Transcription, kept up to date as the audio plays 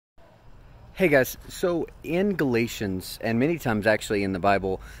Hey guys, so in Galatians, and many times actually in the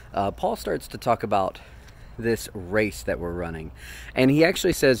Bible, Paul starts to talk about this race that we're running. And he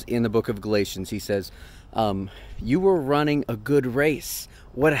actually says in the book of Galatians, he says, you were running a good race.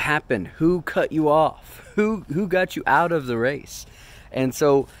 What happened? Who cut you off? Who got you out of the race? And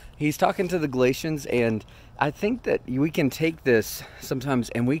so he's talking to the Galatians, and I think that we can take this sometimes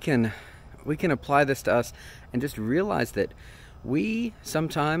and we can apply this to us and just realize that we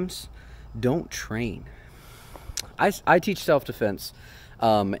sometimes don't train. I teach self-defense,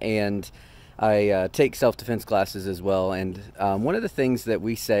 and I take self-defense classes as well. And one of the things that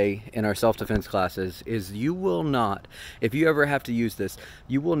we say in our self-defense classes is you will not, if you ever have to use this,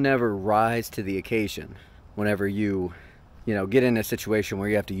 you will never rise to the occasion whenever you get in a situation where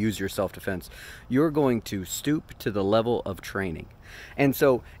you have to use your self-defense. You're going to stoop to the level of training. And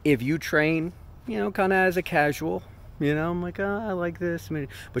so if you train, kind of as a casual, I'm like, oh, I like this,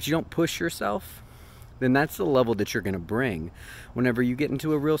 but you don't push yourself, then that's the level that you're going to bring whenever you get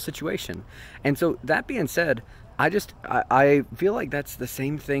into a real situation. And so that being said, I feel like that's the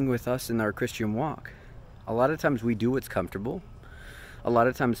same thing with us in our Christian walk. A lot of times we do what's comfortable. A lot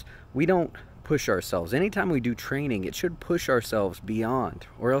of times we don't push ourselves. Anytime we do training, it should push ourselves beyond,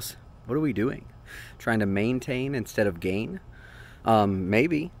 or else what are we doing? Trying to maintain instead of gain?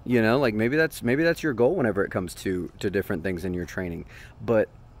 Maybe, maybe that's your goal whenever it comes to different things in your training. But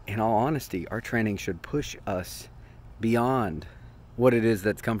in all honesty, our training should push us beyond what it is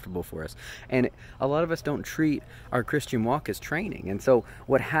that's comfortable for us. And a lot of us don't treat our Christian walk as training. And so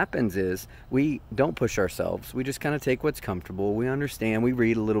what happens is we don't push ourselves. We just kind of take what's comfortable. We understand, we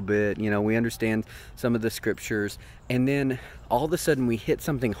read a little bit, we understand some of the scriptures, and then all of a sudden we hit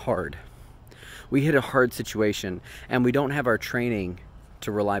something hard. We hit a hard situation and we don't have our training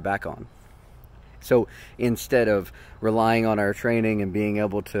to rely back on. So instead of relying on our training and being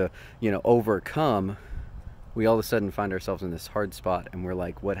able to, overcome, we all of a sudden find ourselves in this hard spot and we're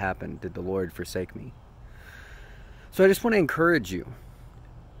like, what happened? Did the Lord forsake me? So I just want to encourage you.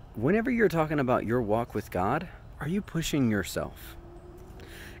 Whenever you're talking about your walk with God, are you pushing yourself?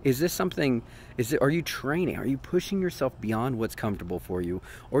 Is this something, are you training? Are you pushing yourself beyond what's comfortable for you?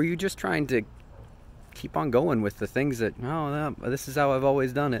 Or are you just trying to keep on going with the things that, oh, this is how I've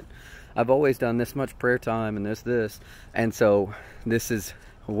always done it. I've always done this much prayer time and this. And so this is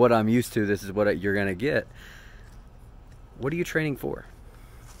what I'm used to. This is what you're going to get. What are you training for?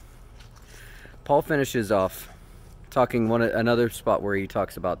 Paul finishes off talking another spot where he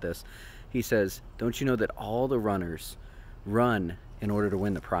talks about this. He says, don't you know that all the runners run in order to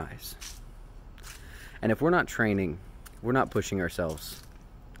win the prize? And if we're not training, we're not pushing ourselves.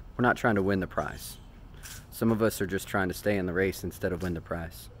 We're not trying to win the prize. Some of us are just trying to stay in the race instead of win the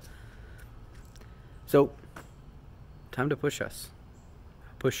prize. So, time to push us.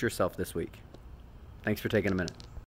 Push yourself this week. Thanks for taking a minute.